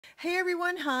Hey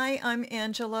everyone, hi, I'm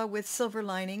Angela with Silver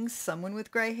Linings, someone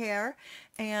with gray hair,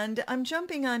 and I'm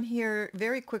jumping on here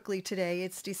very quickly today.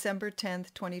 It's December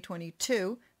 10th,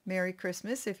 2022. Merry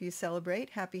Christmas if you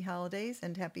celebrate, happy holidays,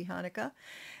 and happy Hanukkah.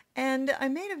 And I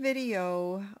made a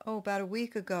video, about a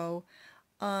week ago.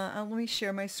 Let me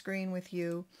share my screen with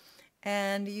you.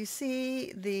 And you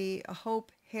see the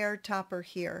Hope hair topper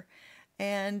here.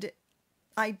 And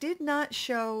I did not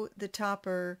show the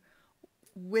topper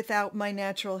without my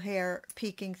natural hair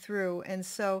peeking through, and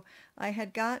so I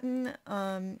had gotten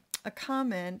a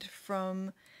comment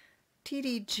from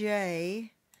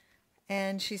TDJ,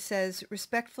 and she says,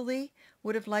 respectfully,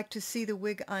 would have liked to see the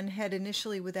wig on head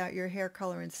initially without your hair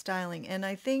color and styling. And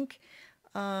I think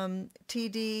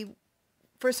TD,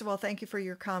 first of all, thank you for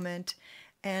your comment.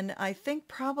 And I think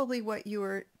probably what you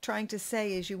were trying to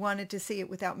say is you wanted to see it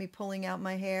without me pulling out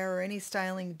my hair or any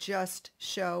styling, just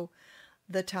show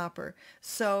the topper.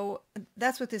 So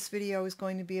that's what this video is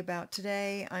going to be about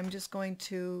today. I'm just going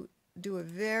to do a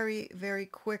very, very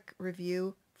quick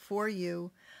review for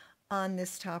you on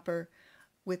this topper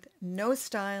with no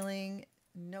styling,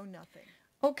 no nothing.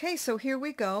 Okay, so here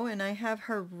we go, and I have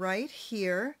her right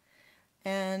here,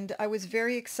 and I was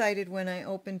very excited when I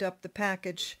opened up the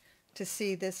package to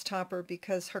see this topper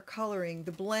because her coloring,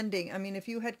 the blending, I mean, if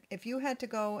you had to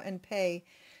go and pay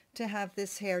to have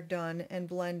this hair done and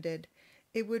blended,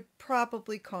 it would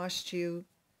probably cost you,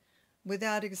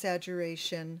 without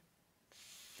exaggeration,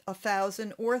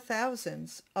 $1,000 or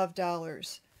thousands of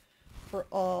dollars for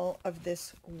all of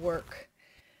this work.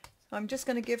 I'm just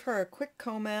going to give her a quick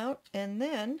comb out, and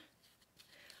then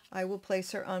I will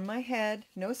place her on my head.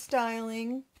 No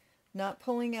styling, not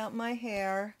pulling out my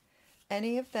hair,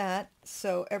 any of that,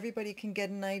 so everybody can get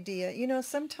an idea. You know,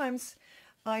 sometimes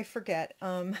I forget.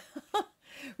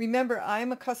 Remember,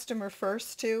 I'm a customer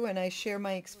first too, and I share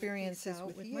my experiences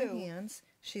with you. My hands.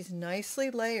 She's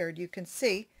nicely layered. You can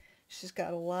see she's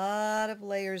got a lot of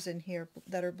layers in here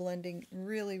that are blending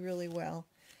really, really well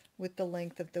with the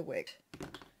length of the wig.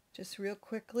 Just real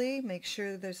quickly, make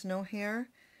sure there's no hair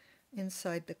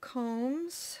inside the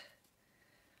combs.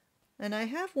 And I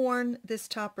have worn this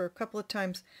topper a couple of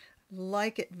times.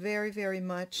 Like it very, very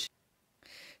much.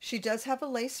 She does have a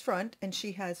lace front, and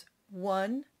she has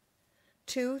 1,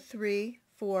 2, 3,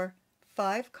 4,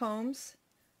 5 combs.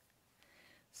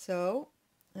 So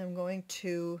I'm going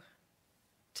to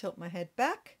tilt my head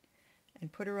back and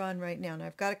put her on right now. And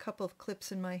I've got a couple of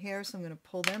clips in my hair, so I'm going to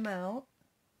pull them out.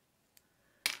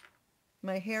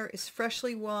 My hair is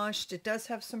freshly washed. It does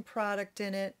have some product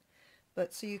in it,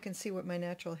 but so you can see what my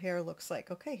natural hair looks like.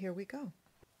 Okay, here we go.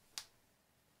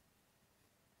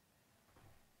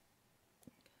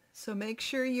 So make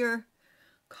sure your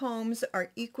combs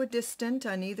are equidistant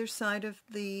on either side of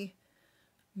the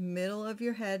middle of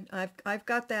your head. I've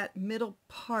got that middle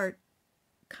part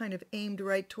kind of aimed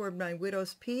right toward my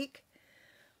widow's peak.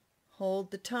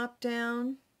 Hold the top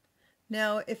down.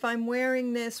 Now, if I'm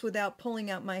wearing this without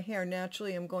pulling out my hair,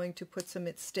 naturally I'm going to put some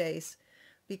It Stays,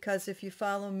 because if you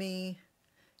follow me,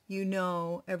 you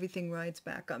know everything rides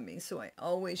back on me, so I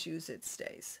always use It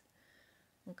Stays.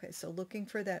 Okay, so looking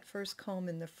for that first comb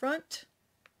in the front.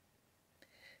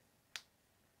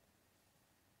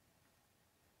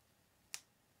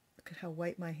 Look at how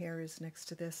white my hair is next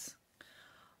to this.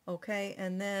 Okay,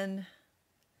 and then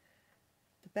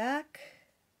the back,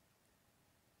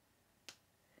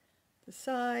 the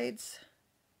sides,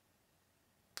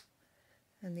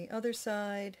 and the other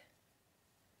side.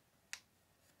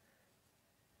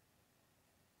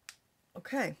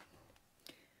 Okay,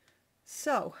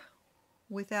 so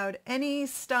without any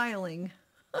styling,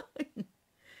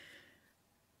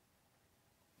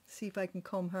 see if I can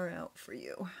comb her out for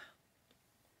you.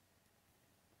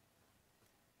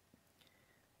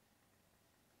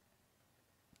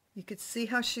 You could see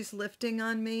how she's lifting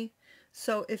on me.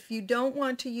 So if you don't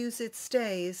want to use It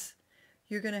Stays,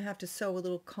 you're going to have to sew a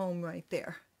little comb right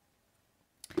there.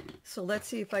 So let's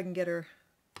see if I can get her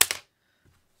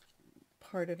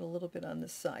parted a little bit on the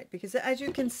side, because as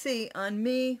you can see on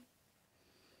me,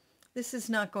 this is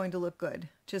not going to look good.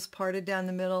 Just parted down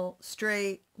the middle,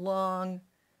 straight, long.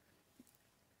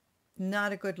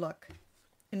 Not a good look.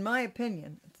 In my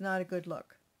opinion, it's not a good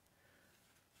look.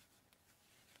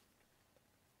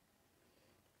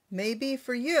 Maybe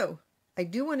for you. I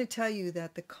do want to tell you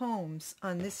that the combs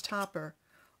on this topper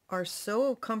are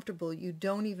so comfortable you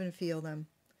don't even feel them.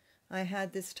 I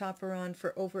had this topper on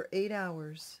for over 8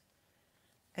 hours,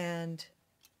 and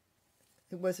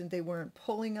they weren't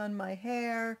pulling on my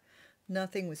hair.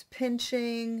 Nothing was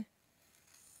pinching.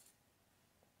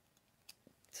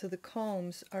 So the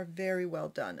combs are very well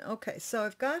done. Okay, so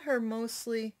I've got her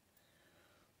mostly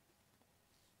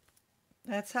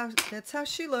That's how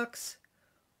she looks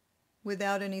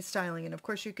without any styling. And of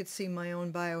course you could see my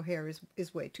own bio hair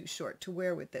is way too short to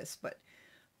wear with this, but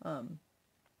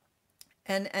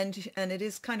and it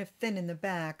is kind of thin in the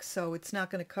back, so it's not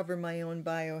going to cover my own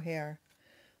bio hair.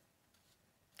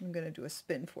 I'm going to do a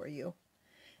spin for you.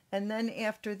 And then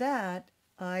after that,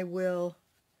 I will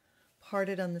part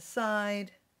it on the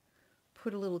side,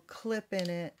 put a little clip in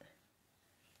it,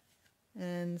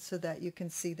 and so that you can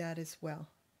see that as well.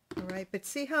 All right, but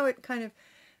see how it kind of,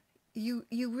 you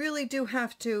really do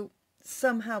have to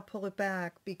somehow pull it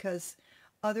back, because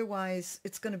otherwise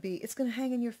it's going to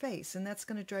hang in your face, and that's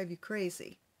going to drive you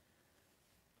crazy.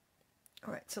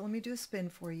 All right, so let me do a spin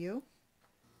for you.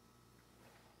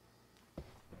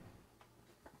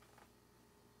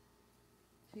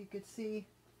 So you could see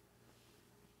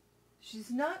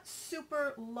she's not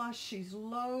super lush, she's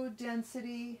low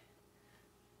density.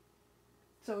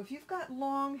 So if you've got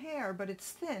long hair but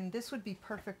it's thin, this would be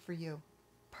perfect for you.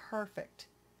 Perfect.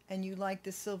 And you like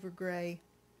the silver gray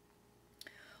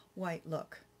white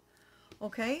look.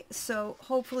 Okay, so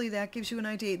hopefully that gives you an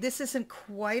idea. This isn't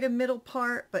quite a middle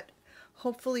part, but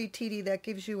hopefully, TD, that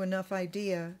gives you enough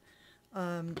idea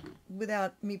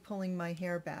without me pulling my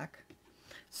hair back.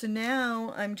 So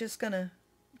now I'm just gonna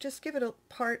give it a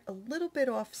part a little bit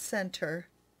off center.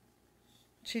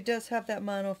 She does have that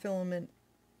monofilament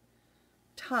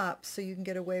top, so you can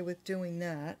get away with doing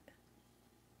that.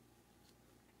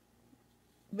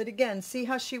 But again, see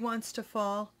how she wants to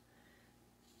fall?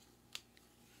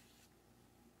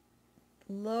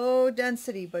 Low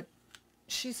density, but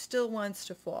she still wants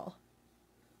to fall.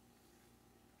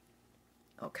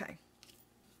 Okay.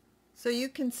 So you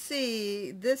can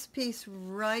see this piece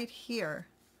right here.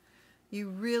 You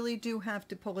really do have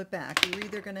to pull it back. You're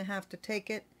either going to have to take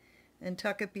it and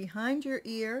tuck it behind your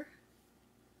ear,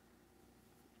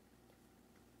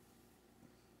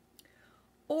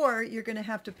 or you're going to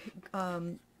have to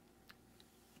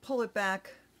pull it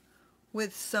back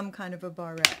with some kind of a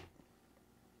barrette.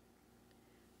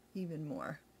 Even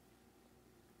more.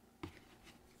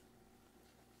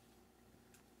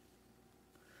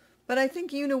 But I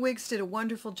think Uniwigs did a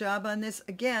wonderful job on this.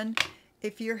 Again,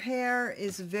 if your hair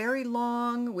is very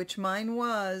long, which mine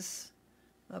was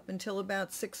up until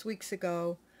about 6 weeks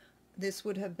ago, this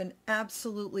would have been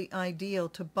absolutely ideal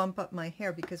to bump up my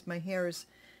hair, because my hair is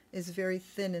very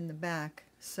thin in the back.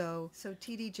 So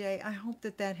TDJ, I hope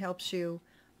that helps you.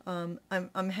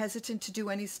 I'm hesitant to do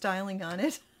any styling on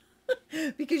it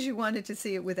because you wanted to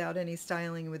see it without any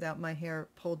styling, without my hair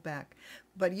pulled back.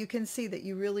 But you can see that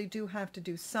you really do have to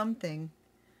do something.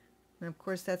 And of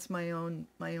course, that's my own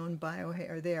bio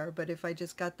hair there. But if I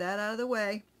just got that out of the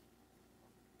way,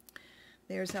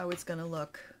 there's how it's going to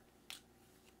look.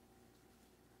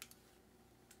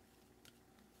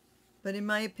 But in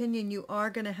my opinion, you are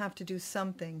going to have to do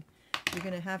something. You're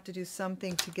going to have to do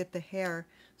something to get the hair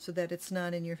so that it's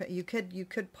not in your face. You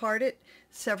could part it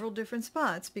several different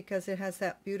spots, because it has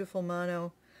that beautiful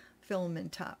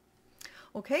monofilament top.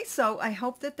 Okay, so I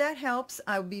hope that helps.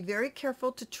 I'll be very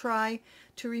careful to try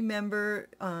to remember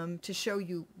to show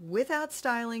you without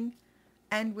styling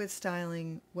and with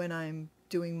styling when I'm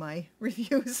doing my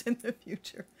reviews in the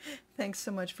future. Thanks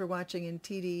so much for watching, and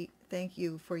TD, thank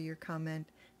you for your comment,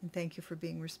 and thank you for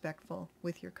being respectful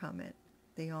with your comment.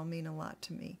 They all mean a lot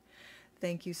to me.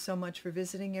 Thank you so much for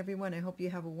visiting, everyone. I hope you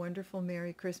have a wonderful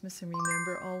Merry Christmas, and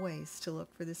remember always to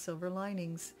look for the silver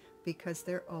linings, because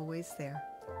they're always there.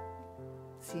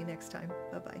 See you next time.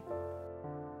 Bye-bye.